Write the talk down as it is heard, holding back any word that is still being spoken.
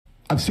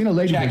I've seen a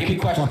lady kick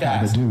the fuck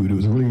out of a dude. It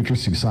was a really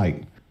interesting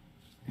sight.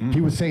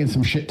 He was saying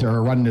some shit to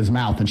her, running his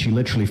mouth, and she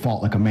literally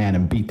fought like a man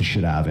and beat the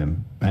shit out of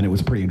him. And it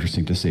was pretty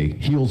interesting to see.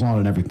 Heels on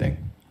and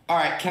everything. All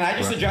right, can I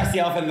just address the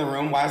elephant in the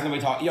room? Why isn't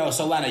nobody talking? Yo,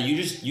 so Lena, you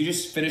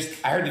just finished.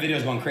 I heard the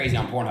video's going crazy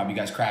on Pornhub. You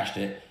guys crashed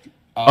it.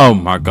 Oh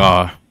my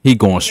God, he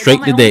going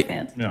straight to date.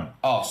 Yeah.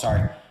 Oh,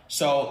 sorry.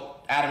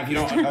 So Adam, if you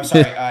don't, I'm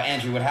sorry,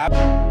 Andrew, what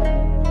happened?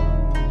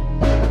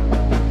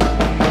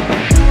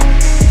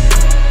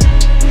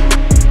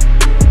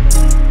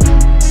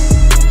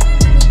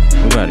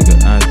 About to go.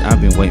 I've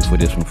been waiting for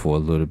this one for a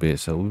little bit,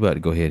 so we're about to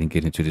go ahead and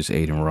get into this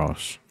Adin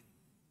Ross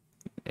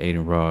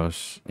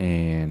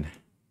and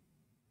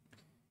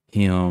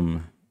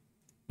him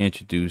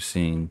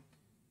introducing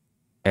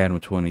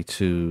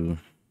Adam22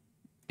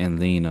 and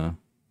Lena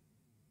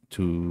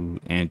to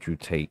Andrew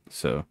Tate.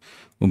 So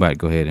we're about to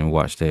go ahead and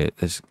watch that.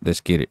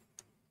 Let's get it.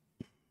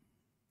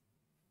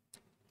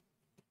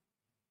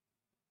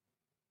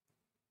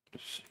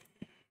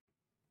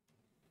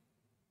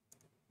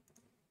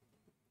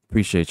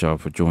 Appreciate y'all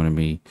for joining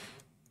me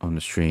on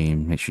the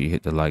stream. Make sure you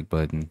hit the like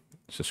button,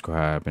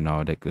 subscribe, and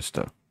all that good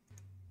stuff.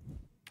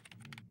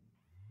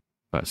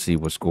 About to see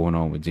what's going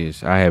on with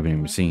this. I haven't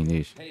even seen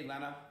this. Hey,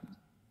 Lena.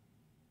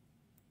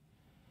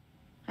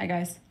 Hi,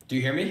 guys. Do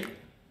you hear me?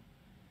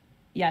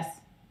 Yes.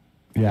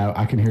 Yeah,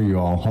 I can hear you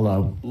all.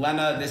 Hello.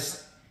 Lena,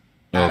 this...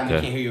 Adam, I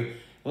can't hear you.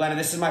 Lena,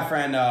 this is my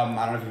friend. I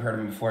don't know if you've heard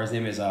of him before. His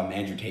name is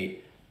Andrew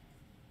Tate.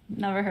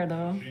 Never heard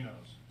of him. She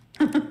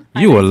knows.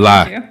 You a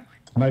lie.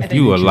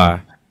 You a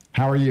lie.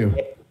 How are you?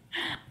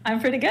 I'm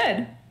pretty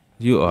good.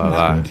 You are a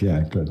lie. Yeah,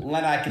 good.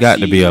 Lena, I can Got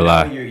see to be a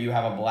lie. You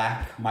have a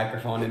black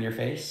microphone in your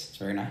face. It's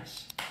very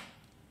nice.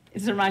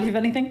 Does it remind you of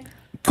anything?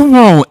 Come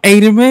on,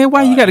 Adin, man.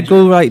 Why you got to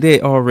go like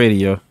that already,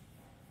 yo?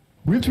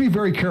 We have to be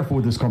very careful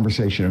with this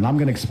conversation, and I'm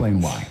going to explain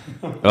why.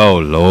 Oh,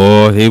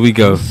 Lord. Here we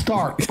go.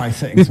 Start by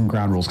setting some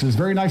ground rules, because it's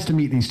very nice to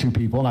meet these two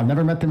people, and I've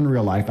never met them in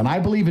real life, and I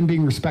believe in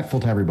being respectful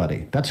to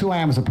everybody. That's who I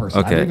am as a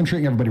person. Okay. I believe in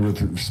treating everybody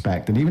with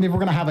respect, and even if we're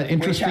going to have an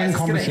interesting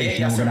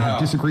conversation, we're going to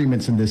have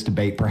disagreements in this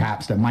debate,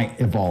 perhaps, that might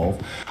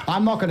evolve.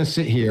 I'm not going to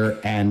sit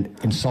here and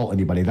insult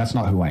anybody. That's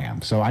not who I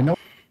am. So I know...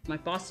 My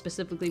boss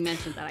specifically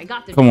mentioned that I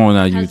got the... Come on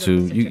now,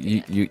 YouTube.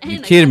 You're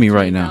kidding me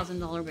right now.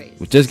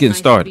 We're just getting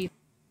started.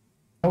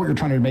 I know what you're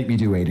trying to make me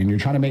do, Adin. You're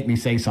trying to make me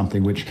say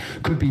something which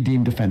could be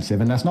deemed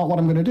offensive, and that's not what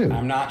I'm going to do.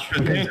 I'm not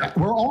sure.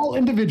 We're all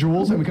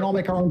individuals, and we can all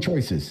make our own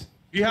choices.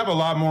 We have a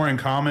lot more in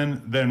common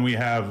than we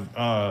have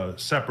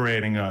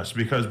separating us,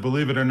 because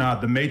believe it or not,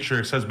 the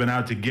Matrix has been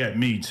out to get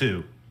me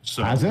too.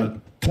 So has it?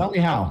 Tell me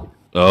how.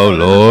 Oh,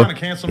 Lord.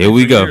 Here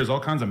we go. There's all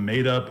kinds of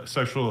made up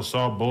sexual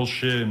assault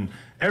bullshit and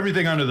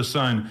everything under the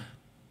sun.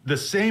 The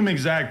same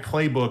exact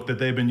playbook that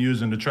they've been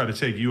using to try to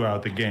take you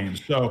out the game.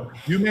 So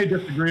you may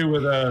disagree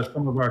with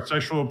some of our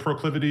sexual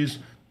proclivities,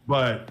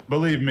 but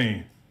believe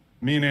me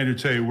and Andrew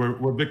Tate,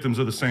 we're victims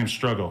of the same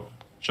struggle.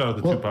 Shout out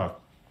to Tupac.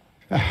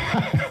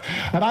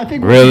 And I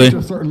think really, to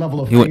a certain level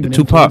of fame and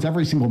influence,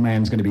 every single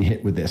man's going to be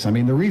hit with this. I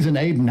mean, the reason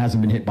Adin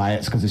hasn't been hit by it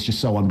is because it's just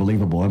so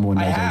unbelievable. Everyone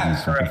knows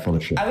Adin's fucking full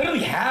of shit. I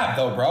literally have,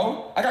 though,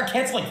 bro. I got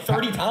canceled like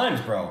 30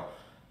 times, bro.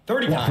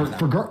 30 times.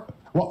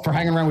 For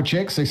hanging around with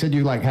chicks? They said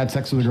you like had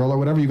sex with a girl or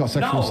whatever. You got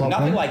sexual assault. No,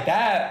 nothing like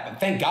that.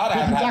 Thank God I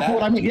haven't had that.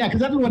 What I mean. Yeah,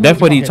 because everyone.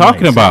 That's what he's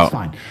talking about. So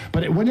fine.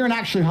 But when you're an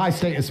actually high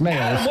status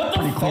male, it's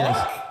pretty clear.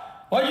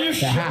 What you?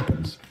 That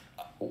happens.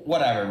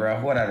 Whatever,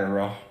 bro. Whatever,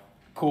 bro.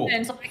 Cool.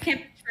 And so it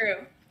can't be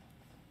true.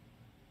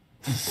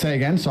 Say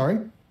again. Sorry.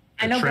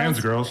 I know trans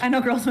girls. I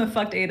know girls who have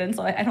fucked Adin,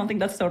 so I don't think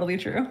that's totally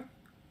true.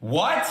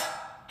 What?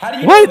 How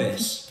do you know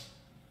this?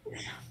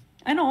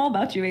 I know all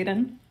about you,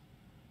 Adin.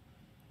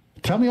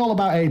 Tell me all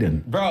about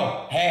Adin.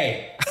 Bro,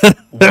 hey.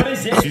 What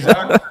is this?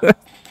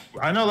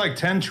 I know like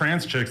 10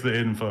 trans chicks that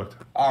Adin fucked.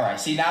 All right.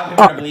 See, now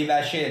people are going to believe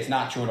that shit. It's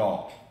not true at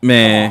all.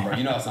 Man. On, bro.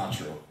 You know it's not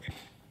true.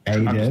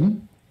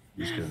 Adin?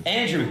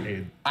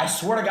 Andrew, I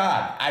swear to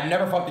God, I've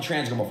never fucked a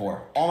trans girl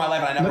before. All my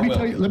life, and I never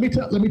will.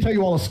 Let me tell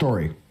you all a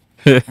story.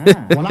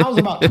 When I was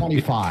about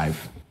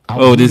 25...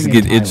 this is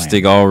getting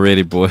interesting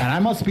already, boy. And I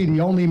must be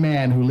the only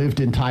man who lived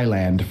in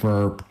Thailand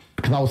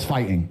because I was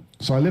fighting.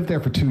 So I lived there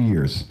for 2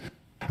 years.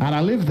 And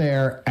I lived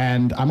there,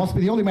 and I must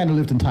be the only man who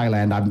lived in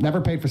Thailand. I've never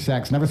paid for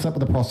sex, never slept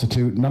with a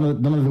prostitute, none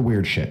of the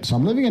weird shit. So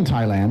I'm living in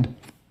Thailand,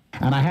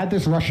 and I had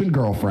this Russian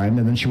girlfriend,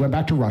 and then she went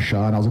back to Russia,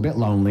 and I was a bit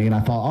lonely, and I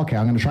thought, okay,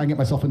 I'm going to try and get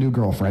myself a new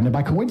girlfriend. And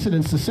by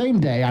coincidence, the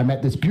same day, I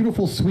met this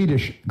beautiful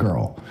Swedish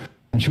girl,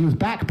 and she was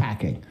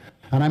backpacking.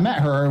 And I met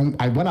her, and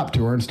I went up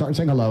to her and started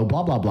saying hello,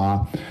 blah, blah,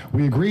 blah.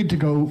 We agreed to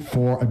go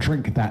for a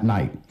drink that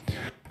night.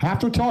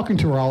 After talking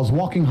to her, I was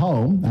walking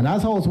home, and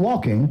as I was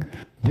walking,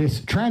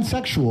 this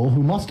transsexual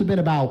who must have been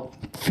about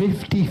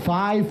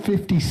 55,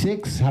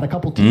 56, had a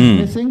couple teeth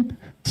missing.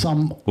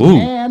 Some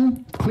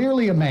man,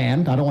 clearly a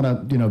man, I don't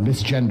want to,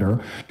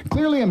 misgender,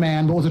 clearly a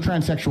man, but was a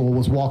transsexual,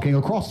 was walking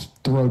across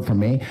the road from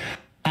me,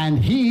 and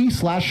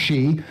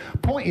he/she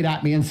pointed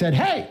at me and said,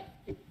 "Hey,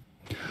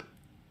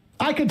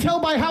 I can tell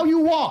by how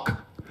you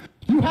walk.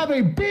 You have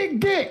a big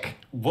dick."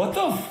 What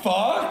the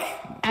fuck?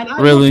 And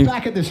I looked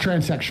back at this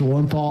transsexual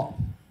and thought,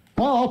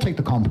 well, I'll take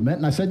the compliment.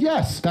 And I said,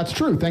 yes, that's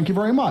true. Thank you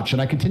very much. And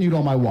I continued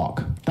on my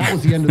walk. That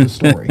was the end of the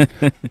story.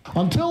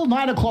 Until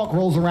 9 o'clock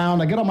rolls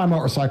around, I get on my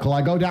motorcycle.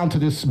 I go down to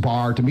this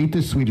bar to meet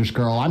this Swedish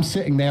girl. I'm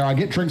sitting there. I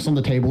get drinks on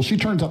the table. She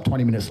turns up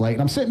 20 minutes late.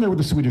 And I'm sitting there with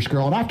the Swedish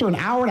girl. And after an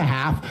hour and a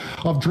half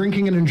of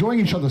drinking and enjoying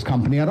each other's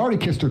company, I'd already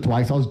kissed her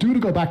twice. I was due to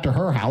go back to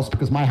her house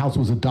because my house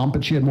was a dump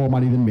and she had more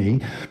money than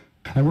me.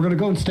 And we're going to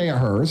go and stay at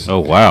hers. Oh,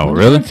 wow. When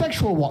Really? the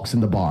transsexual walks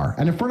in the bar.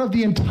 And in front of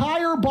the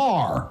entire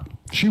bar,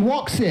 she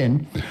walks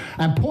in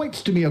and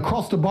points to me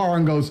across the bar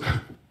and goes,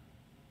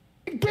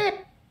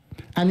 dick.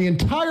 And the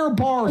entire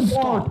bar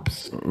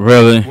stops.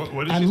 Really? What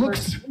did And she looks.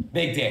 say?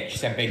 Big dick. She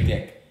said big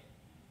dick.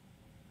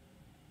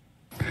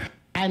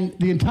 And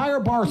the entire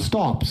bar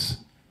stops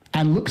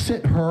and looks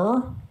at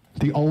her,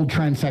 the old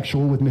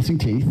transsexual with missing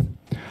teeth,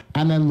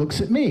 and then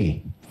looks at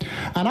me.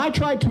 And I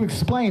tried to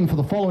explain for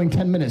the following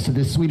 10 minutes to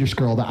this Swedish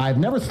girl that I've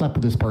never slept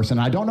with this person.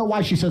 I don't know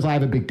why she says I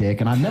have a big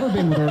dick, and I've never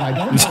been with her, and I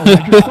don't know.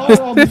 I just saw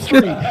her on the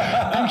street,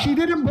 and she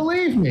didn't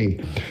believe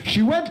me.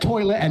 She went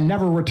toilet and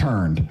never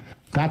returned.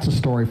 That's a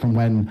story from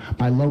when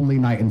my lonely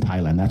night in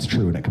Thailand. That's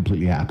true, and it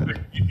completely happened.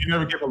 You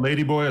never give a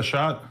ladyboy a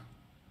shot?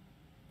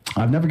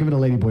 I've never given a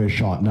ladyboy a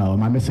shot, no.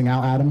 Am I missing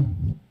out,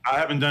 Adam? I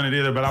haven't done it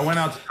either, but I went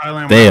out to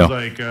Thailand Damn.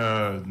 when I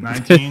was like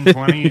 19,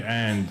 20,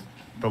 and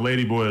the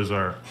ladyboys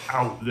are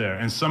out there.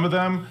 And some of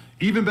them,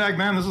 even back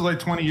then, this was like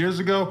 20 years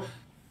ago,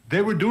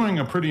 they were doing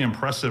a pretty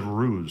impressive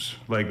ruse.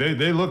 Like,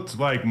 they looked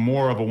like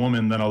more of a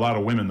woman than a lot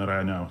of women that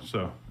I know.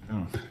 So, you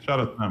know, shout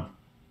out to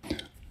them.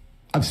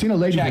 I've seen a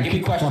lady Jack, give me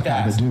kick the questions fuck to out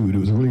of a ask. dude. It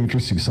was a really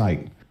interesting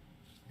sight.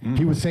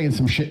 He was saying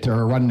some shit to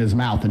her, running his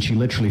mouth, and she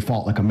literally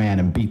fought like a man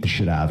and beat the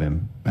shit out of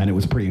him. And it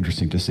was pretty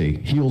interesting to see.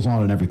 Heels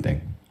on and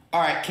everything.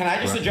 All right, can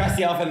I just address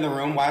the elephant in the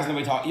room? Why is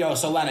nobody talking? Yo,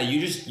 so Lena, you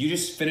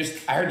just finished.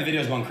 I heard the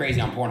video's going crazy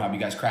on Pornhub. You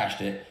guys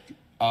crashed it.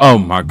 Oh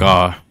my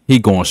God. He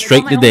going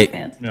straight to dick.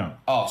 Yeah.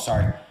 Oh,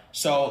 sorry.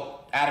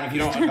 So, Adam, if you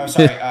don't, I'm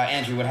sorry,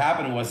 Andrew. What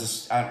happened was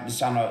this. I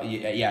don't know.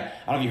 Yeah,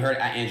 I don't know if you heard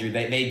Andrew.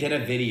 They did a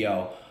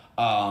video.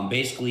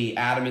 Basically,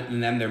 Adam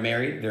and them, they're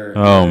married.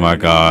 Oh, my they've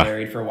been God.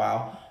 married for a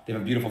while. They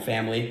have a beautiful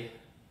family.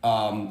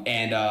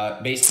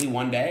 And basically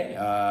one day,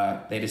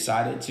 they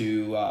decided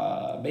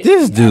to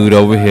This dude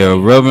over here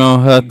rubbing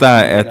on her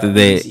thigh after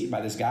that.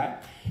 by this guy.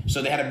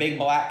 So they had a big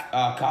black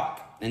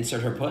cock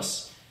insert her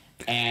puss,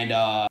 and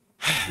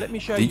Let me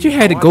show Did you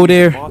have to go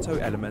there? Barto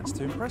elements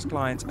to impress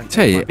clients and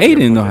Tell you,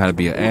 Adin know how to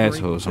be an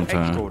asshole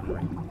sometimes.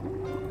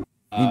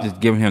 He just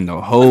giving him the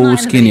not whole in the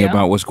skinny video.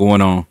 about what's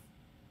going on.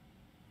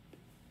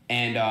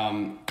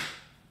 and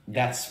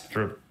that's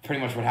True.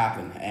 pretty much what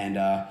happened. And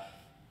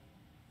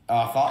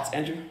thoughts,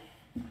 Andrew?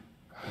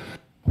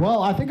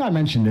 Well, I think I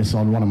mentioned this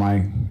on one of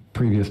my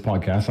previous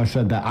podcasts. I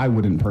said that I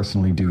wouldn't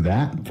personally do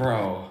that,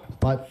 Bro.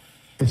 but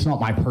it's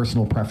not my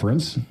personal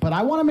preference. But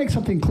I want to make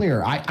something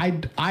clear.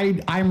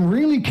 I'm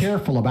really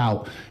careful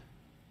about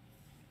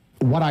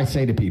what I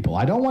say to people.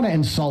 I don't want to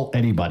insult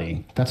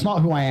anybody. That's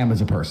not who I am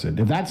as a person.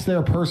 If that's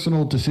their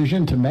personal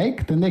decision to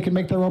make, then they can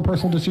make their own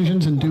personal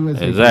decisions and do as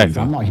they Exactly. please.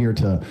 I'm not here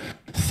to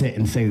sit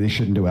and say they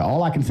shouldn't do it.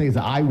 All I can say is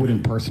that I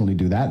wouldn't personally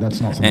do that. That's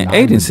not something And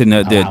I Aiden would sitting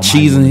up there allow my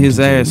cheesing woman his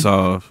to do. ass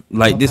off.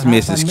 Like, But this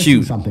perhaps mess I'm is missing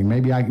cute. Something.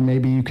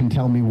 Maybe you can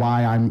tell me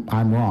why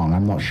I'm wrong.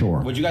 I'm not sure.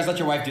 Would you guys let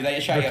your wife do that?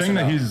 Yes, The yes thing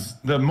or that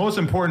no? the most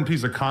important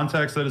piece of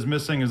context that is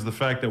missing is the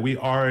fact that we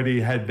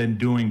already had been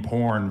doing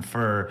porn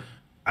for,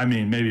 I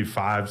mean, maybe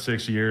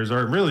 5-6 years,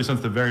 or really since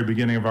the very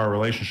beginning of our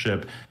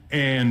relationship.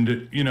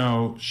 And, you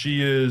know,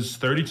 she is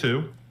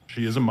 32.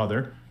 She is a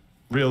mother.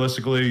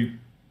 Realistically,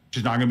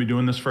 she's not going to be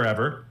doing this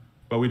forever.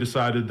 But we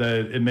decided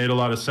that it made a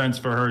lot of sense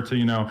for her to,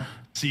 you know,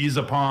 seize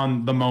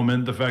upon the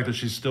moment, the fact that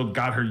she's still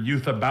got her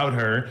youth about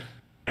her,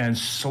 and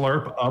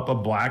slurp up a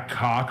black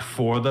cock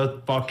for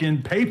the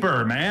fucking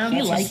paper, man.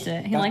 He liked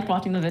it. He liked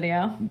watching the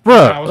video. I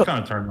Bruh, was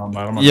kind of turned on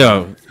by it. I'm not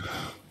yo,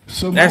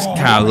 So that's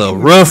kind of a little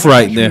rough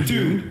right there.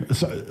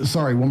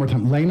 Sorry, one more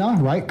time. Lena,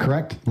 right?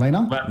 Correct?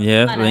 Lena?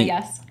 Yeah, Lena,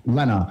 yes.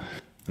 Lena.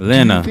 Do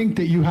Lena. you think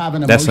that you have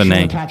an That's her emotional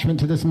name. attachment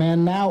to this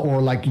man now,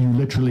 or like you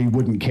literally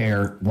wouldn't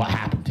care what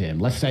happened to him?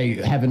 Let's say,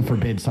 heaven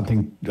forbid,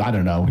 something, I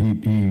don't know,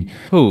 he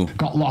Who?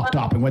 got locked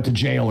up and went to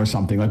jail or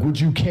something. Like, would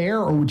you care,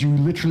 or would you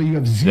literally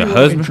have zero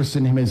husband? interest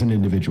in him as an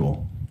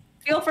individual?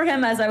 Feel for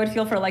him as I would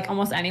feel for like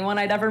almost anyone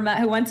I'd ever met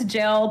who went to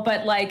jail.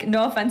 But like,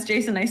 no offense,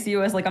 Jason, I see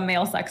you as like a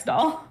male sex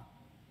doll.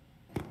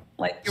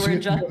 Like you So were you-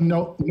 just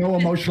no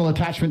emotional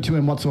attachment to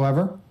him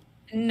whatsoever?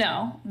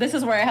 no. This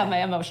is where I have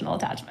my emotional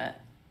attachment.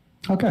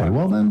 Okay,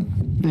 well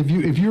then,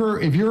 if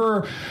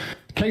you're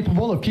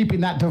capable of keeping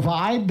that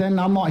divide, then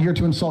I'm not here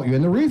to insult you.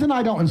 And the reason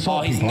I don't Oh,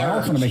 insult he's people, I also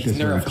nerfed. want to make He's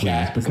this very nerfed, clear,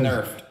 Jack. is He's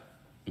because nerfed.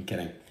 I'm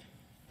kidding.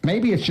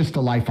 maybe it's just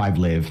the life I've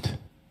lived.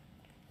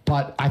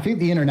 But I think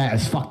the internet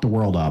has fucked the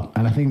world up.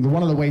 And I think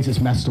one of the ways it's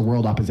messed the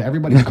world up is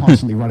everybody's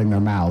constantly running their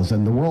mouths.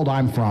 And the world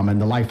I'm from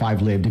and the life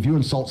I've lived, if you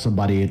insult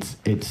somebody,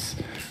 it's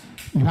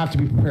you have to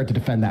be prepared to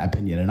defend that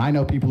opinion. And I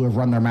know people who have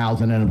run their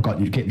mouths and end up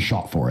getting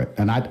shot for it.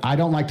 And I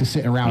don't like to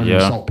sit around and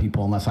insult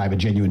people unless I have a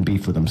genuine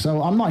beef with them.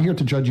 So I'm not here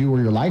to judge you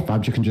or your life. I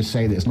can just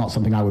say that it's not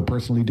something I would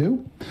personally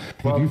do.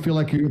 Well, if you feel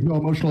like you have no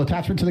emotional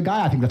attachment to the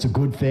guy, I think that's a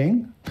good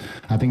thing.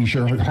 I think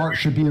your heart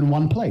should be in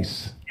one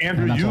place.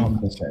 Andrew,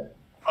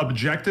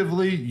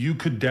 objectively, you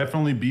could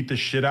definitely beat the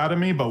shit out of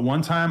me, but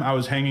one time I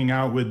was hanging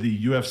out with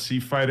the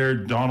UFC fighter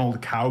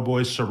Donald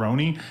Cowboy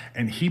Cerrone,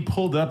 and he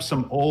pulled up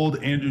some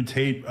old Andrew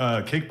Tate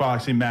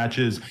kickboxing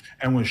matches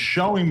and was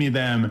showing me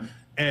them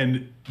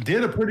and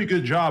did a pretty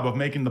good job of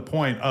making the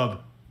point of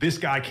this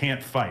guy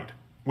can't fight,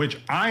 which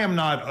I am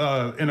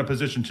not in a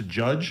position to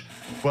judge,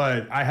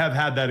 but I have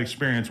had that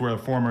experience where a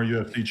former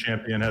UFC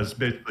champion has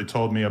basically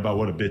told me about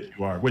what a bitch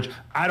you are, which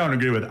I don't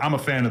agree with. I'm a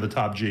fan of the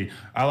Top G.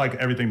 I like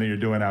everything that you're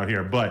doing out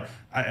here, but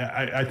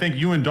I think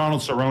you and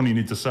Donald Cerrone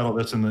need to settle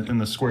this in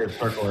the squared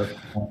circle.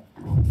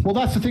 Well,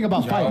 that's the thing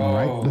about fighting,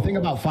 right? The thing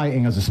about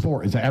fighting as a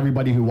sport is that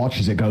everybody who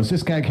watches it goes,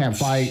 this guy can't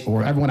fight,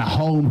 or everyone at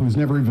home who's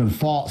never even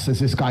fought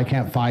says this guy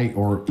can't fight,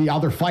 or the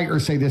other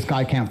fighters say this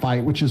guy can't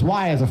fight, which is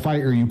why as a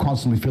fighter you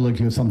constantly feel like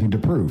you have something to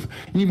prove.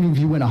 Even if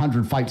you win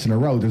 100 fights in a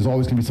row, there's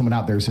always going to be someone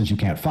out there who says you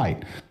can't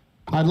fight.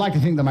 I'd like to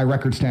think that my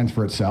record stands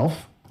for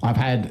itself. I've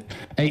had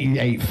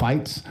 88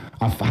 fights.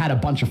 I've had a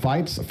bunch of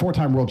fights, a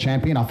 4-time world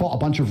champion. I fought a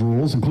bunch of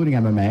rules, including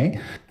MMA,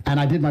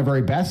 and I did my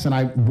very best, and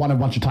I won a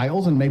bunch of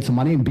titles and made some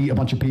money and beat a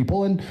bunch of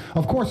people. And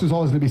of course, there's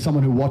always going to be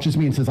someone who watches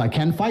me and says I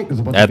can fight. There's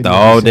a bunch after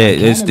all that,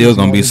 there's still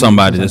going to be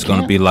somebody that's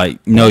going to be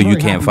like, no, you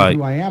can't fight.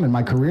 Who I am in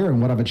my career and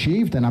what I've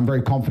achieved, and I'm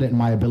very confident in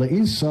my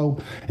abilities. So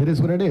it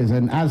is what it is.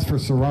 And as for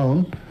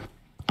Cerrone,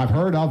 I've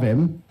heard of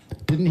him.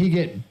 Didn't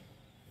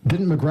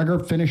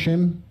McGregor finish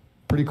him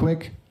pretty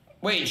quick?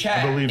 Wait,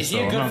 Chad, is he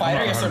a good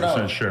fighter, yes or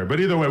no? Sure, but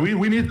either way,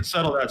 we need to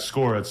settle that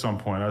score at some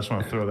point. I just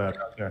want to throw that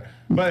out there.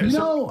 But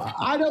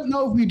I don't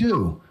know if we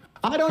do.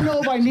 I don't know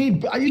if I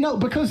need,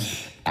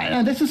 because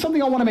this is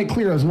something I want to make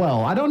clear as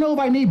well. I don't know if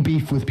I need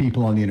beef with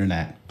people on the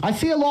internet. I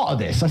see a lot of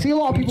this. I see a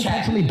lot of people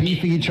constantly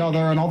beefing each other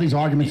and all these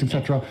arguments,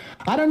 etc.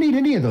 I don't need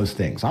any of those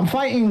things. I'm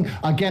fighting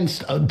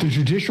against the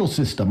judicial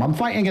system. I'm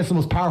fighting against the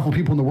most powerful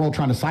people in the world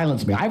trying to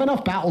silence me. I have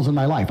enough battles in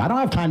my life. I don't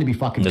have time to be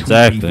fucking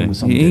beefing with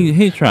somebody.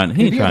 He trying to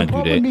do that.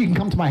 He can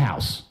come to my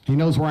house. He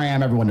knows where I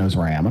am. Everyone knows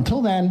where I am.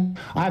 Until then,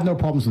 I have no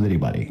problems with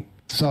anybody.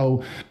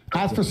 So,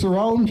 as for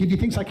Cerrone, if he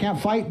thinks I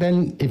can't fight,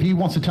 then if he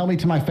wants to tell me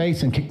to my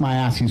face and kick my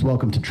ass, he's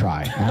welcome to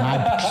try. And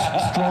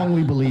I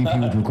strongly believe he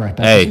would regret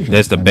that decision.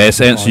 That's the best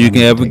answer you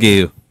can ever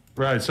give.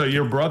 Right. So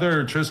your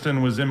brother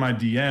Tristan was in my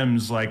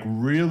DMs, like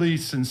really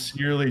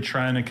sincerely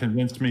trying to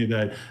convince me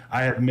that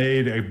I had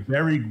made a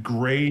very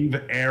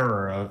grave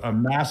error, a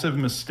massive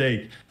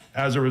mistake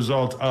as a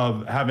result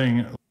of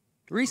having.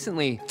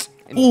 Recently,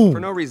 and for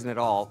no reason at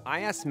all,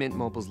 I asked Mint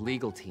Mobile's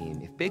legal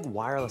team if big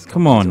wireless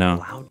come on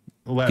now.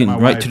 Let my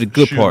wife to the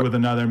good part with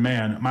another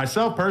man.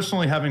 Myself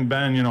personally, having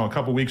been, a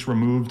couple weeks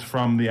removed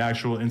from the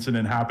actual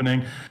incident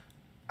happening,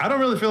 I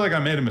don't really feel like I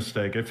made a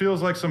mistake. It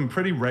feels like some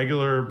pretty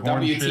regular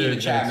porn shit. In the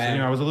chat,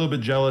 man. I was a little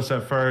bit jealous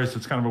at first.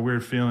 It's kind of a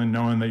weird feeling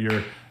knowing that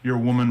your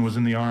woman was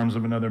in the arms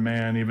of another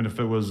man, even if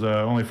it was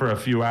only for a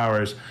few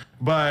hours.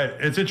 But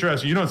it's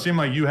interesting. You don't seem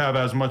like you have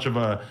as much of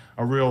a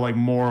real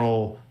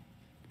moral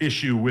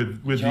issue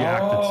with the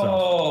act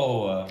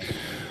itself.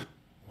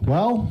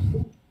 Well,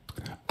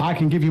 I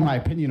can give you my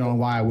opinion on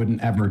why I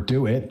wouldn't ever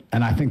do it.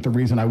 And I think the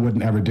reason I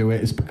wouldn't ever do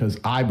it is because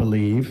I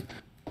believe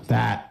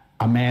that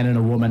a man and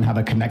a woman have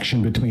a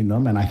connection between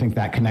them. And I think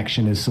that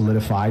connection is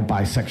solidified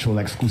by sexual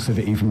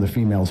exclusivity from the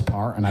female's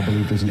part. And I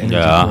believe there's an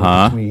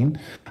energy between.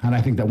 And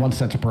I think that once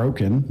that's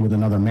broken with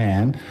another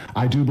man,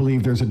 I do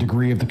believe there's a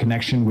degree of the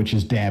connection which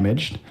is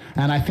damaged.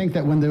 And I think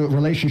that when the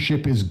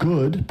relationship is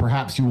good,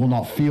 perhaps you will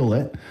not feel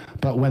it.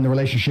 But when the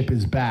relationship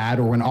is bad,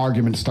 or when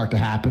arguments start to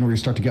happen, or you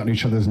start to get on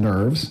each other's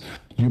nerves,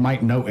 you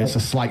might notice a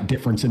slight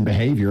difference in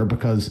behavior,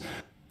 because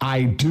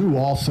I do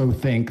also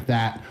think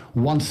that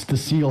once the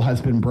seal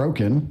has been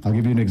broken, I'll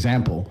give you an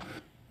example.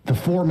 The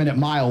 4-minute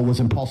mile was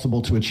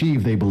impossible to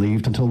achieve, they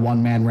believed, until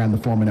one man ran the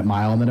 4-minute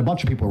mile, and then a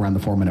bunch of people ran the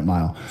 4-minute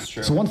mile.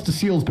 So once the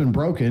seal's been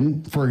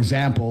broken, for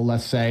example,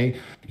 let's say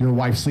your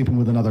wife's sleeping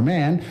with another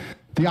man,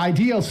 the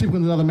idea of sleeping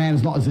with another man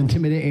is not as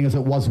intimidating as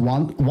it once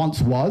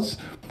was.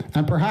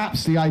 And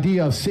perhaps the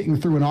idea of sitting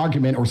through an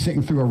argument or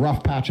sitting through a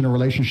rough patch in a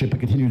relationship and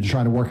continuing to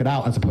try to work it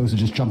out, as opposed to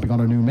just jumping on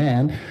a new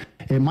man,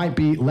 it might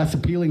be less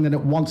appealing than it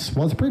once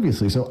was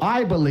previously. So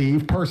I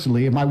believe,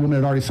 personally, if my woman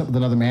had already slept with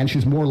another man,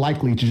 she's more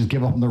likely to just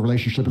give up on the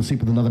relationship and sleep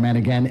with another man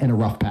again in a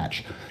rough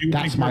patch.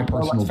 That's my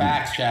personal view.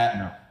 Facts, chat.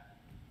 No.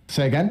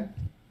 Say again?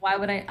 Why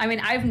would I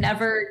mean, I've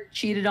never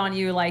cheated on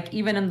you,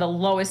 even in the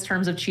lowest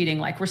terms of cheating,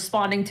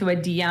 responding to a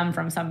DM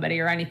from somebody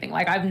or anything.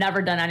 I've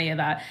never done any of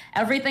that.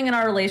 Everything in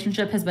our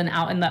relationship has been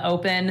out in the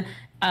open.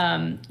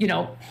 All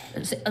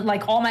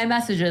my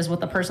messages with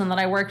the person that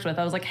I worked with,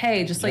 I was like,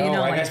 hey, just so you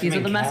know, these are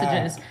the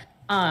messages.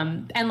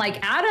 And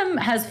Adam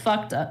has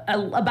fucked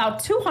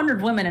about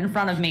 200 women in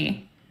front of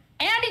me,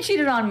 and he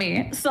cheated on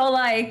me. So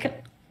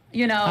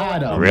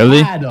Adam, really?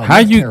 Adam,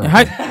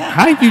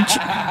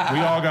 We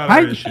all got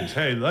our issues.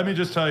 Hey, let me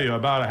just tell you,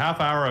 about a half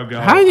hour ago,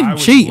 How you I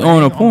was cheat on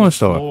a laying porn the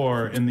star?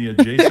 floor in the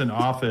adjacent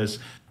office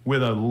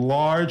with a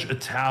large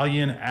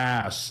Italian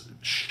ass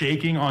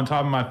shaking on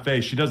top of my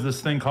face. She does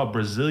this thing called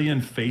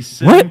Brazilian face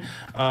sitting.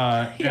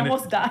 He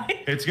almost died.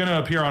 It's going to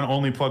appear on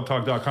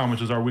onlyplugtalk.com,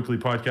 which is our weekly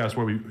podcast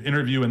where we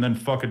interview and then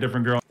fuck a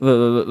different girl.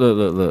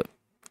 Look.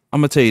 I'm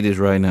gonna tell you this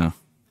right now.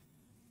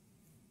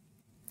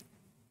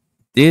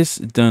 This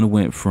done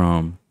went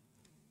from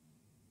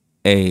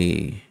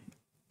a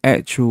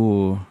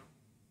actual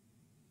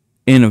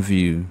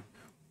interview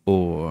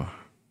or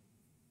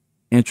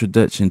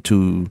introduction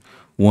to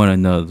one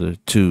another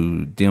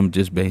to them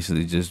just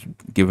basically just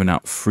giving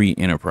out free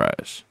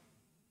enterprise.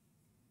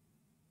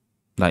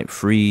 Like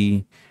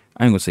free,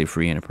 I ain't gonna say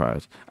free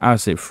enterprise. I would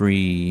say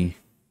free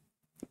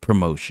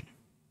promotion,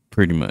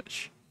 pretty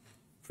much.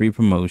 Free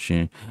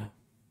promotion,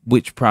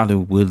 which probably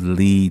would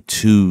lead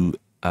to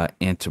a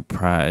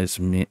enterprise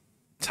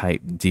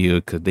type deal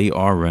because they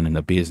are running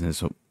a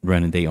business,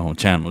 running their own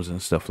channels and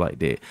stuff like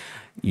that,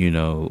 you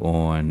know,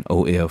 on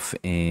OF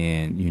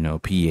and, you know,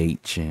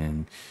 PH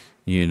and,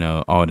 you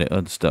know, all that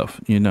other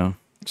stuff, you know.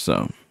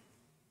 So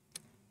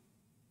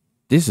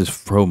this is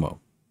promo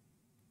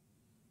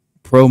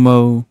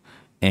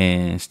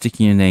and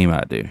sticking your name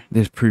out there.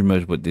 That's pretty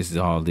much what this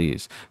all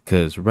is.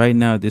 Because right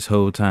now, this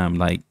whole time,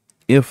 like,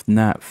 if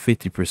not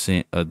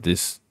 50% of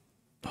this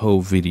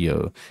whole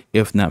video,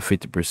 if not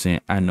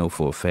 50%, I know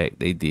for a fact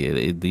they did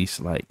at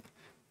least like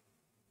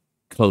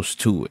close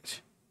to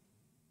it.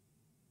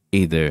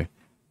 Either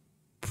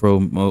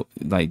promote,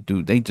 like,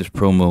 dude, they just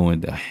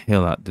promoting the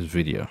hell out this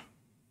video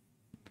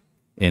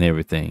and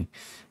everything.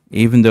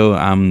 Even though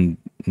I'm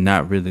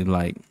not really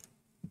like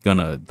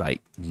gonna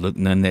like look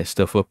none of that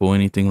stuff up or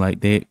anything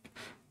like that,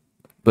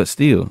 but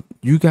still,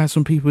 you got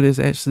some people that's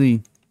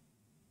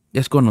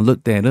gonna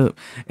look that up,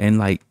 and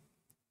like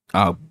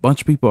a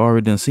bunch of people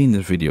already done seen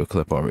this video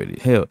clip already.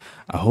 Hell,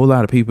 a whole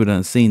lot of people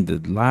done seen the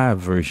live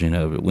version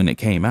of it when it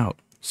came out.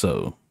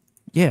 So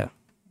yeah,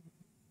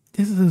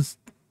 this is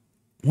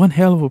one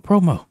hell of a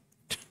promo.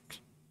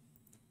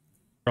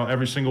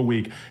 Every single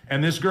week,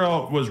 and this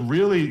girl was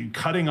really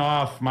cutting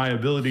off my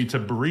ability to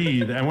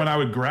breathe, and when I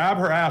would grab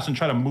her ass and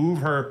try to move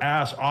her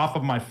ass off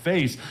of my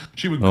face,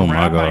 she would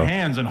grab my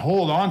hands and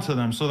hold on to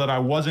them so that I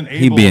wasn't able.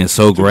 He being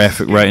so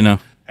graphic right now.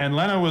 And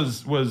Lena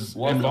was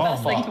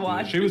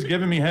involved. She was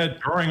giving me head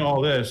during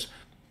all this.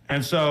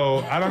 And so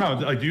I don't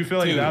know, like, do you feel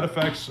like that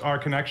affects our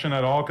connection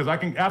at all? Because I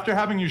can, after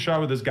having you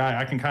shot with this guy,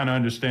 I can kind of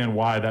understand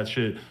why that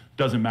shit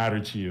doesn't matter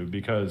to you,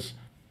 because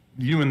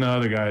you and the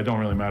other guy don't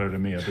really matter to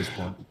me at this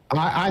point.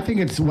 I think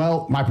it's,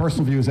 well, my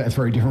personal view is that it's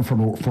very different for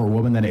a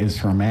woman than it is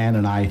for a man,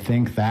 and I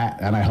think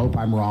that, and I hope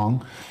I'm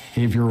wrong,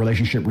 if your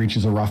relationship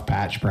reaches a rough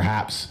patch,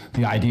 perhaps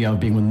the idea of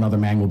being with another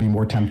man will be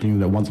more tempting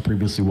than it once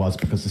previously was,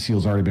 because the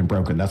seal's already been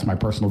broken. That's my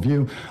personal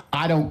view.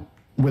 I don't,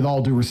 with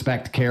all due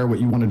respect, care what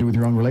you want to do with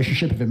your own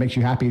relationship. If it makes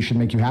you happy, it should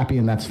make you happy,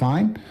 and that's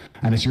fine.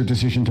 And it's your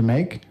decision to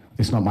make.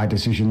 It's not my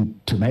decision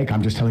to make.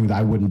 I'm just telling you that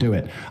I wouldn't do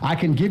it. I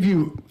can give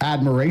you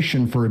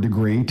admiration for a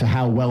degree to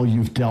how well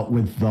you've dealt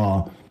with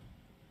the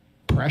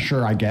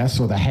pressure, I guess,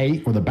 or the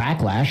hate or the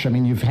backlash. I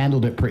mean, you've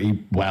handled it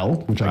pretty well,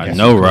 which I guess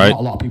know, right? Not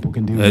a lot of people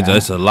can do.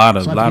 There's a lot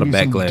of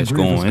backlash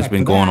going. It's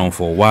been going on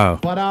for a while.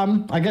 But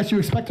I guess you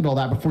expected all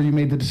that before you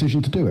made the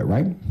decision to do it,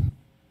 right?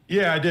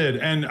 Yeah, I did.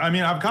 And I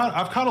mean, I've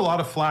caught a lot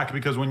of flack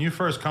because when you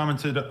first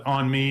commented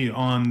on me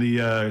on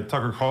the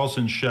Tucker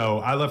Carlson show,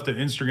 I left an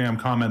Instagram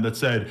comment that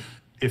said,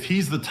 if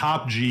he's the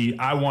top G,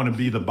 I want to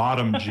be the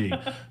bottom G.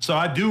 So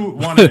I do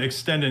want to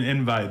extend an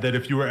invite that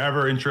if you were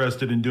ever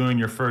interested in doing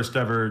your first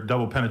ever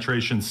double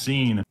penetration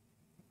scene.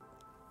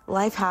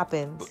 Life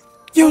happens.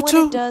 You and when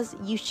too. it does,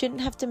 you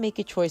shouldn't have to make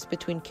a choice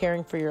between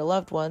caring for your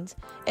loved ones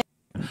and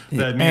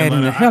That me and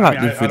Lena, the hell out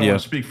this I don't video.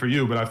 want to speak for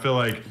you, but I feel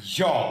like,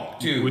 yo,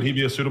 dude, would he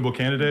be a suitable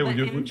candidate?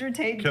 Would you?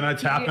 Tate, Can I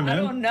tap him in?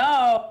 I don't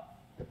know.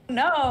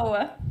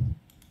 No.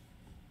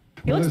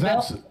 He looks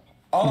built.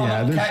 Oh,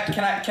 Yeah,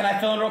 can I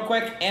fill in real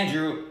quick,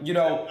 Andrew? You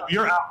know,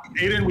 You're out,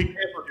 Adin. We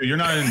canceled you. You're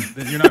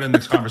not in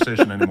this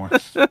conversation anymore.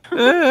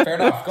 fair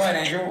enough. Go ahead,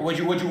 Andrew. Would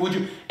you,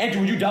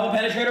 Andrew? Would you double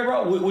penetrate her,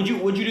 bro? Would you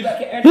do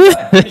that, Andrew?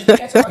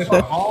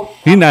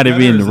 He's not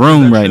even in the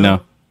room right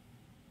now.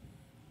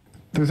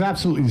 There's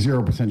absolutely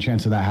 0%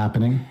 chance of that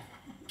happening.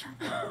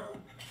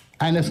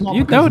 And it's not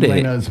You because know that.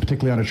 Lena is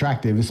particularly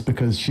unattractive. It's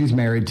because she's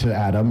married to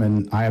Adam,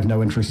 and I have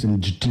no interest in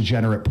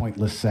degenerate,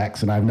 pointless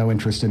sex, and I have no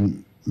interest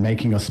in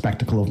making a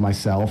spectacle of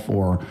myself,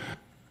 or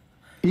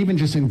even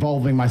just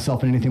involving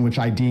myself in anything which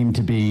I deem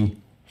to be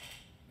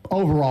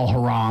overall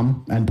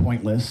haram and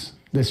pointless.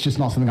 That's just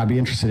not something I'd be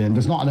interested in.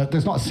 There's not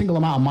a single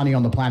amount of money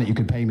on the planet you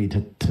could pay me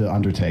to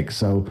undertake.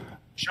 So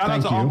Shout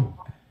out to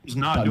all who's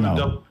not doing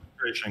double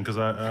penetration, because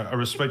I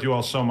respect you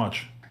all so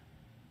much.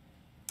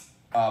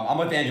 I'm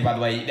with Andrew, by the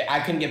way. I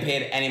couldn't get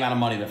paid any amount of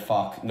money to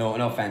fuck. No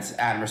offense,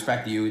 Adam.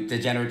 Respect to you.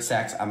 Degenerate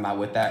sex, I'm not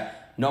with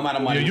that. No amount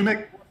of money. Yeah, you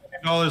make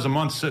 $40 a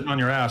month sitting on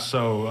your ass,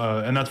 so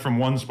and that's from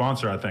one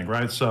sponsor, I think,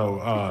 right?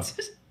 So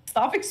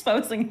Stop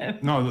exposing him.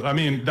 no, I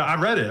mean, I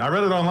read it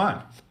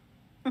online.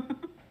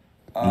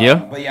 Yeah.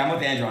 But yeah, I'm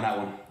with Andrew on that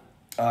one.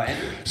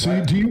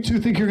 So do you two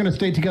think you're going to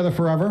stay together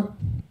forever?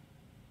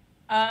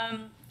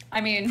 I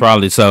mean,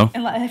 Probably so.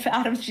 If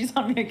Adam cheats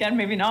on me again,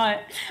 maybe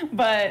not.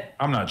 But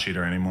I'm not a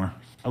cheater anymore.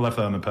 I left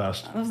that in the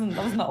past. that was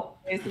no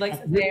place. Like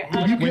to say,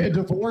 If you get a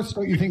divorce,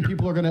 don't you think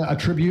people are going to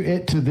attribute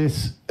it to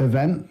this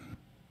event?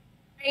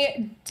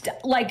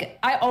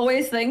 I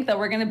always think that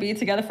we're going to be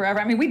together forever.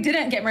 I mean, we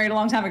didn't get married a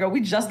long time ago.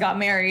 We just got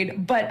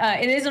married. But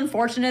it is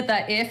unfortunate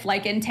that if,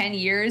 like, in 10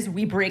 years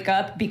we break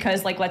up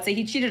because, like, let's say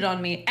he cheated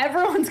on me,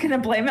 everyone's going to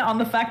blame it on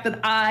the fact that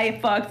I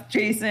fucked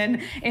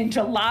Jason in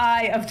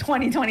July of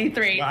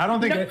 2023. I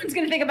don't think no one's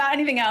going to think about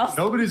anything else.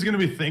 Nobody's going to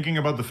be thinking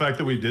about the fact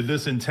that we did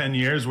this in 10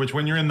 years, which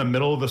when you're in the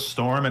middle of the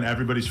storm and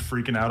everybody's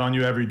freaking out on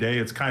you every day,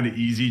 it's kind of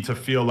easy to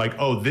feel like,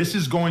 oh, this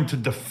is going to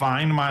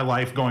define my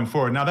life going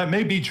forward. Now, that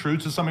may be true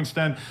to some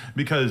extent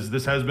because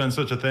this has been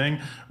such a thing,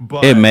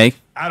 but It may.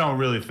 I don't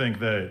really think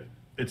that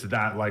it's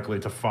that likely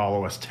to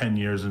follow us 10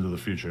 years into the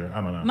future. I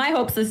don't know. My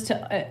hope is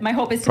to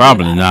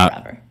Probably be not.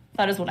 forever.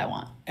 That is what I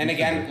want. And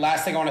again,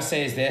 last thing I want to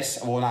say is this.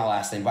 Well, not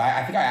last thing, but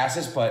I think I asked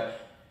this, but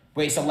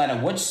wait, so Lena,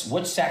 which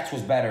sex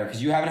was better?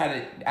 Because you haven't had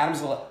it.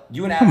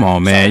 You and Adam. Come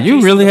on, man.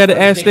 You really had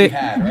to ask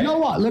that? You know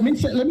what? Let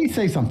me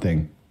say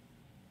something.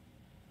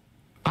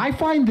 I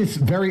find this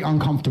very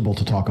uncomfortable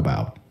to talk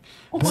about.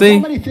 There's so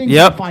many things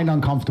I find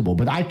uncomfortable,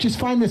 but I just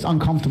find this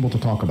uncomfortable to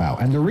talk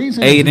about. And the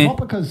reason is not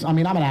because, I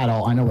mean, I'm an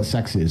adult. I know what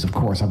sex is, of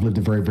course. I've lived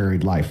a very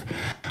varied life.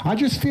 I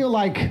just feel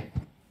like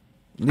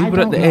leave it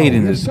up to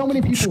Adin. There's so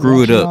many people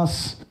screw it up.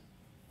 us,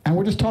 and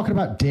we're just talking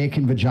about dick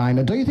and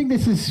vagina. Don't you think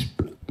this is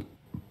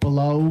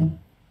below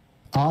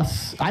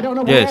us? I don't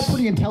know. We're all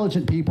pretty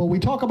intelligent people. We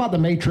talk about the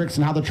Matrix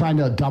and how they're trying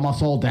to dumb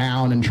us all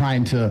down and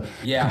trying to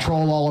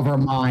control all of our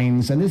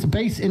minds. And this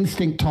base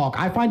instinct talk,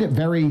 I find it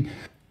very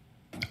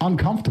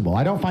uncomfortable.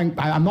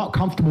 I'm not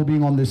comfortable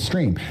being on this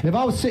stream. If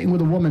I was sitting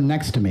with a woman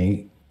next to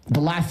me, the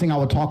last thing I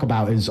would talk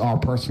about is our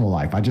personal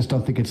life. I just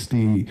don't think it's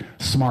the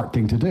smart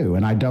thing to do.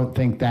 And I don't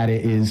think that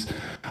it is.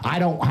 I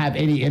don't have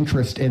any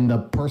interest in the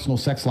personal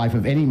sex life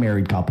of any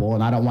married couple,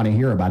 and I don't want to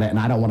hear about it, and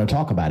I don't want to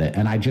talk about it.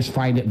 And I just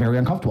find it very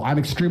uncomfortable. I'm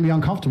extremely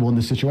uncomfortable in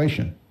this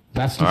situation.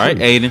 That's the truth.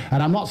 Adin.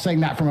 And I'm not saying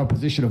that from a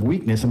position of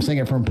weakness. I'm saying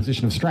it from a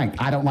position of strength.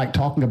 I don't like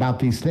talking about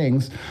these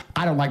things.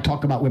 I don't like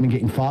talking about women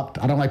getting fucked.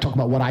 I don't like talking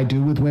about what I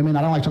do with women.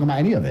 I don't like talking about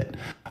any of it.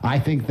 I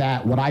think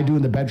that what I do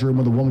in the bedroom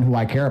with a woman who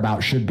I care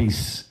about should be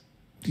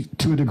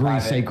to a degree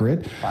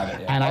sacred,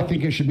 and I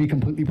think it should be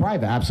completely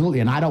private,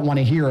 absolutely. And I don't want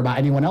to hear about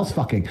anyone else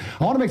fucking.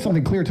 I want to make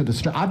something clear to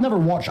the I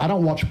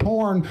don't watch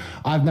porn.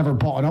 I've never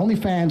bought an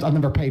OnlyFans. I've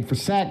never paid for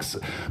sex.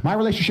 My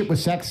relationship with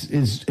sex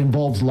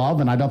involves love,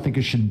 and I don't think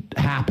it should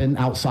happen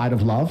outside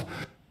of love.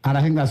 And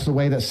I think that's the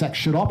way that sex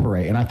should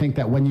operate. And I think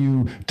that when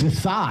you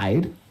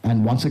decide,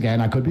 and once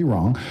again, I could be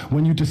wrong,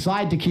 when you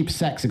decide to keep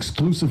sex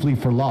exclusively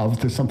for love,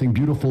 there's something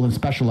beautiful and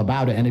special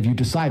about it. And if you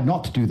decide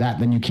not to do that,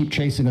 then you keep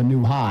chasing a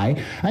new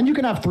high. And you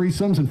can have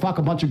threesomes and fuck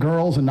a bunch of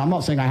girls. And I'm not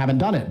saying I haven't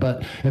done it,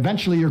 but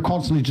eventually you're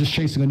constantly just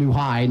chasing a new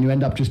high and you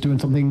end up just doing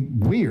something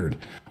weird.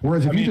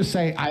 Whereas if you just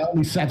say, I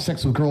only have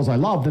sex with girls I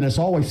love, then it's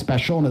always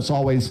special and it's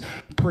always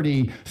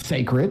pretty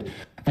sacred.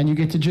 And you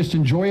get to just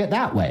enjoy it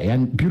that way.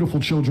 And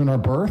beautiful children are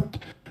birthed.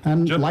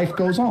 And life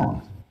goes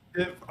on.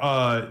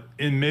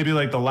 In maybe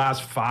like the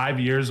last 5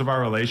 years of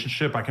our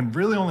relationship, I can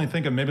really only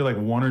think of maybe like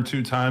 1 or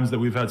 2 times that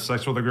we've had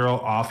sex with a girl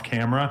off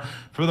camera.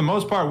 For the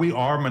most part, we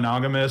are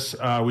monogamous.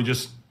 We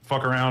just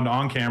fuck around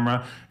on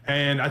camera.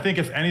 And I think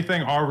if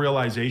anything, our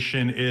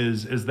realization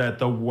is that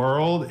the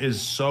world is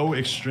so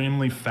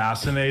extremely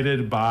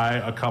fascinated by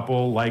a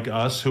couple like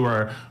us who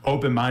are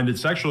open-minded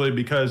sexually,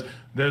 because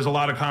there's a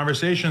lot of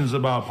conversations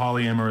about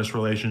polyamorous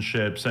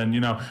relationships. And, you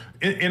know,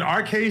 in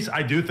our case,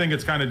 I do think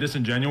it's kind of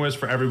disingenuous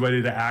for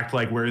everybody to act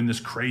like we're in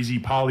this crazy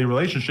poly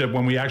relationship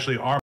when we actually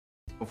are.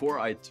 Before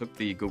I took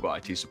the Google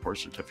IT support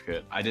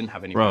certificate, I didn't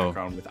have any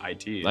background with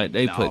IT. Like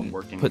they now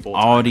put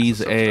all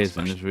these ads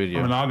in this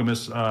video.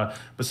 Monogamous,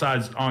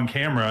 besides on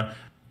camera.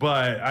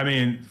 But I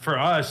mean, for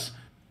us,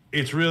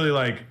 it's really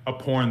like a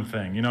porn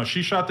thing. You know,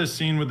 she shot this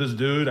scene with this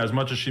dude. As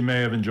much as she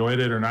may have enjoyed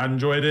it or not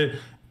enjoyed it,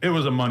 it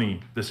was a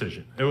money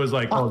decision. It was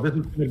like, oh, this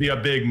is going to be a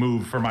big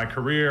move for my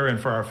career and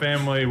for our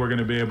family. We're going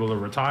to be able to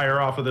retire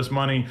off of this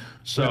money.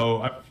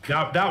 So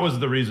that was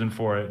the reason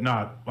for it.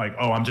 Not like,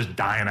 oh, I'm just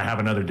dying to have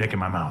another dick in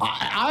my mouth.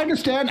 I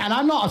understand. And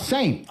I'm not a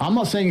saint. I'm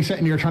not saying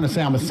you're trying to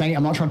say I'm a saint.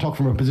 I'm not trying to talk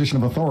from a position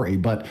of authority.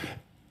 But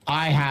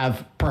I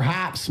have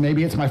perhaps,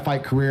 maybe it's my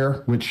fight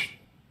career, which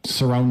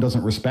Cerrone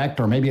doesn't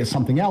respect, or maybe it's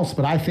something else.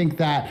 But I think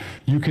that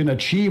you can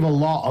achieve a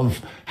lot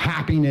of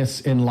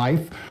happiness in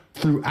life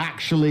through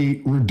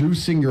actually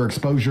reducing your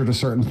exposure to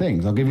certain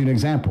things. I'll give you an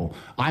example.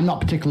 I'm not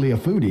particularly a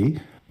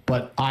foodie,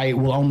 but I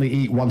will only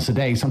eat once a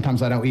day.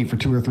 Sometimes I don't eat for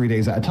 2 or 3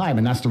 days at a time,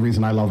 and that's the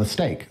reason I love a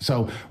steak.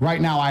 So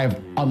right now I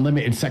have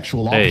unlimited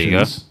sexual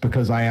options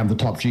because I am the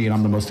top G and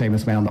I'm the most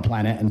famous man on the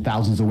planet, and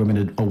thousands of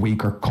women a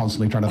week are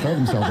constantly trying to throw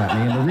themselves at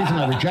me. And the reason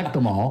I reject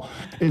them all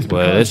is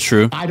because that's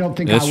true. I don't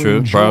think I would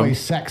enjoy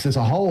sex as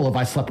a whole if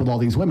I slept with all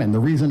these women. The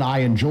reason I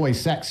enjoy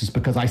sex is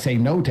because I say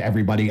no to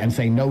everybody and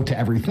say no to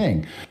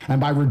everything.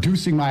 And by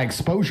reducing my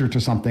exposure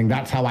to something,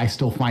 that's how I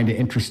still find it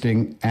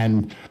interesting,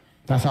 and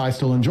that's how I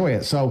still enjoy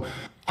it. So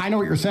I know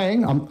what you're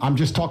saying. I'm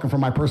just talking from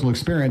my personal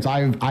experience.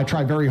 I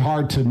try very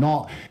hard to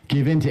not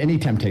give in to any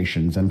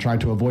temptations and try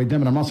to avoid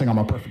them. And I'm not saying I'm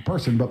a perfect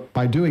person, but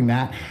by doing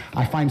that,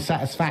 I find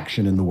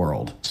satisfaction in the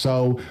world.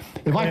 So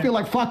if I feel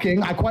like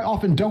fucking, I quite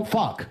often don't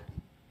fuck.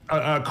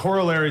 A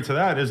corollary to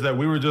that is that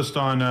we were just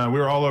on, we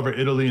were all over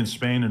Italy and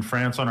Spain and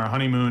France on our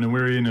honeymoon, and we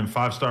were eating in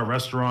 5-star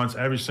restaurants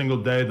every single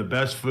day, the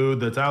best food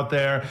that's out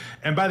there.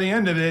 And by the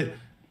end of it,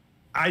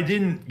 I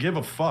didn't give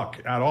a fuck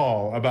at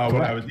all about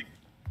what I was eating.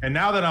 And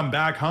now that I'm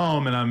back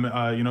home and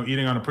I'm, you know,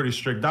 eating on a pretty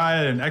strict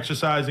diet and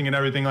exercising and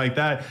everything like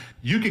that,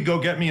 you could go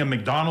get me a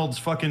McDonald's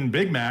fucking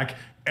Big Mac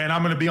and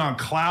I'm going to be on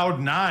cloud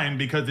 9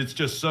 because it's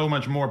just so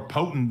much more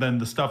potent than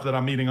the stuff that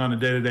I'm eating on a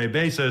day-to-day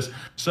basis.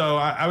 So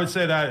I would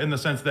say that in the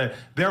sense that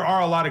there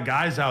are a lot of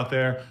guys out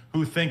there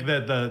who think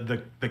that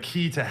the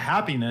key to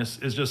happiness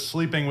is just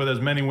sleeping with as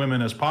many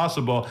women as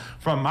possible.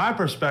 From my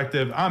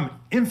perspective, I'm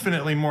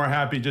infinitely more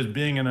happy just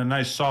being in a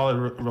nice,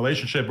 solid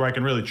relationship where I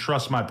can really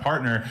trust my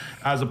partner,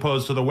 as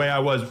opposed to the way I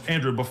was,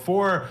 Andrew,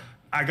 before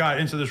I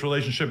got into this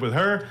relationship with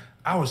her.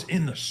 I was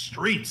in the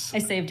streets. I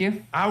saved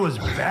you. I was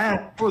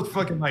bad. I was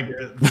fucking like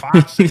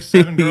 5, 6,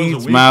 7 girls a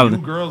week. Smiling.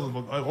 2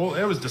 girls.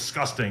 It was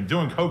disgusting.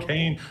 Doing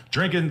cocaine,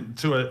 drinking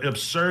to an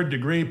absurd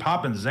degree,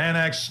 popping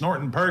Xanax,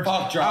 snorting perks.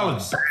 Fuck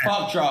drugs.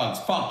 Fuck drugs.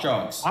 Fuck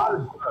drugs. I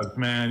was drugs,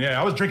 man.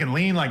 Yeah, I was drinking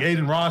lean like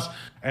Adin Ross.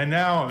 And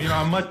now, you know,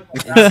 I'm much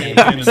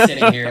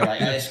sitting here like,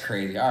 that's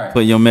crazy. All right.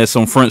 Put your mess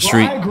on Front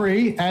Street. Well, I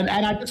agree. And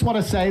I just want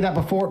to say that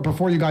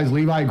before you guys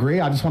leave, I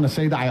agree. I just want to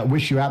say that I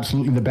wish you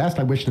absolutely the best.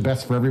 I wish the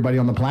best for everybody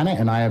on the planet.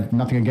 And I have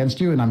nothing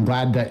against you. And I'm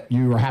glad that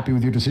you are happy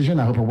with your decision.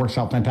 I hope it works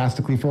out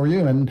fantastically for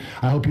you. And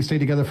I hope you stay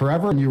together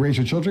forever and you raise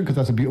your children, because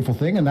that's a beautiful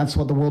thing. And that's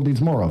what the world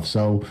needs more of.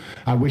 So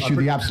I wish you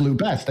the absolute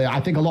best. I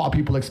think a lot of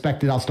people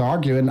expected us to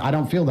argue, and I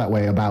don't feel that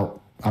way about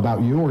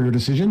you or your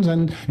decisions,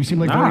 and you seem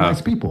like very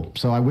nice people.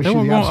 So I wish you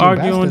the absolute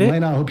best. And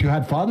Lena, I hope you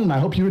had fun, and I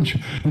hope you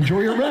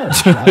enjoy your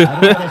marriage. I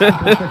don't know what else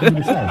people expect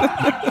me to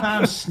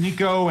say.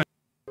 Sneeko.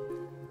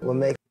 We'll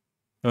make.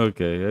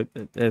 Okay,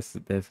 that's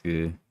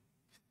good.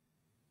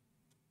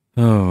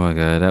 Oh my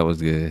God, that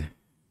was good.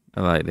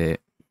 I like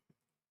that.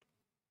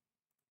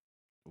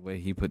 The way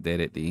he put that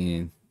at the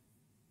end.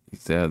 He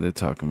said they're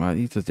talking about.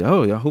 He said,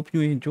 "Oh, I hope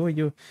you enjoy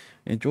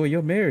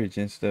your marriage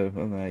and stuff."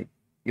 I'm like,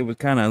 it was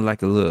kind of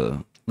like a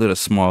little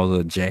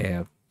small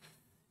jab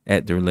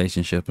at the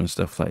relationship and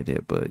stuff like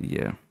that. But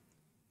yeah,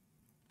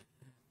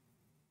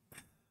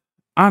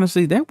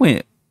 honestly, that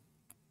went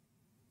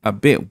a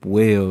bit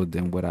well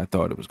than what I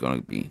thought it was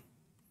going to be,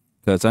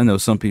 because I know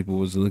some people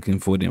was looking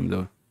for them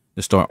to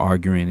start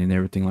arguing and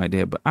everything like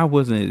that, but I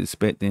wasn't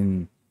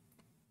expecting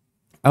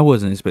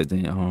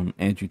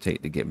Andrew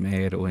Tate to get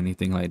mad or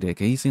anything like that,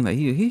 'cause he seemed like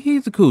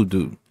he's a cool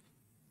dude.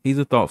 He's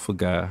a thoughtful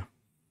guy.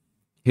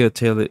 He'll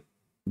tell it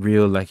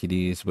real like it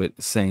is, but at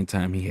the same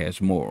time he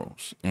has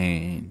morals,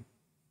 and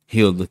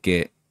he'll look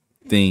at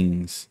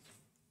things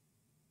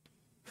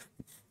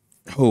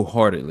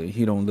wholeheartedly.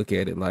 He don't look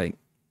at it like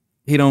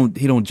he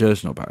don't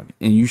judge nobody,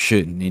 and you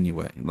shouldn't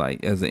anyway.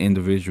 Like, as an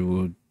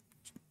individual,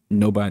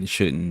 nobody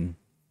shouldn't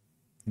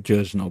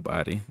judge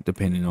nobody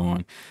depending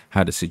on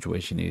how the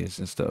situation is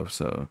and stuff.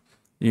 So,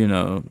 you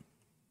know,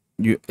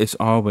 it's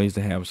always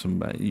to have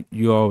somebody.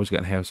 You always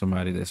got to have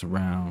somebody that's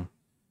around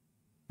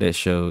that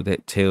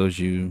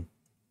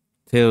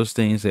tells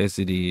things as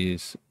it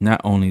is.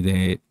 Not only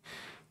that,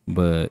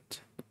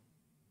 but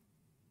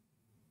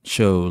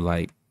show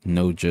like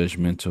no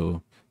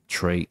judgmental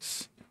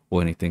traits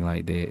or anything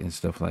like that and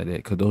stuff like that,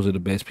 because those are the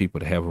best people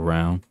to have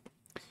around.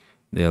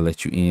 They'll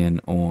let you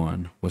in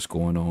on what's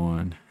going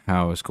on,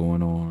 how it's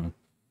going on.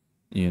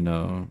 You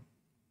know,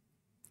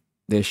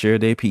 they share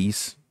their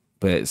piece,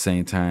 but at the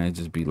same time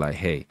just be like,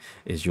 hey,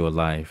 it's your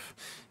life,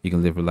 you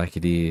can live it like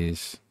it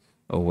is,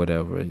 or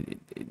whatever.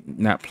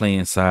 Not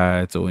playing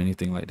sides or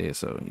anything like that.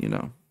 So, you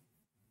know,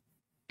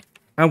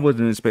 I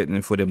wasn't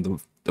expecting for them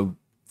to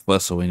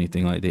fuss or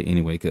anything like that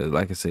anyway, because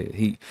like I said,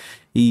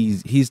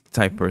 he's the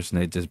type of person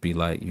that just be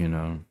like, you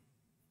know,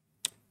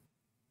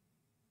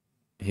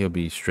 he'll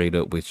be straight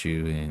up with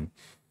you and,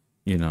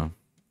 you know,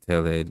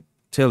 tell it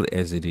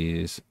as it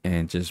is,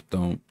 and just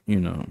don't, you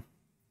know,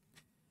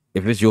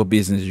 if it's your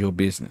business, your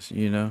business,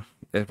 you know.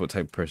 That's what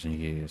type of person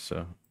he is.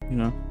 So, you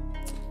know,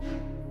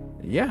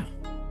 yeah,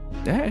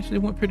 that actually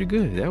went pretty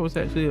good. That was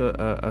actually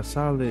a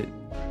solid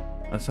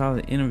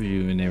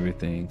interview and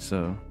everything.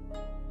 So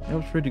that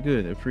was pretty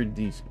good. That's pretty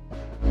decent.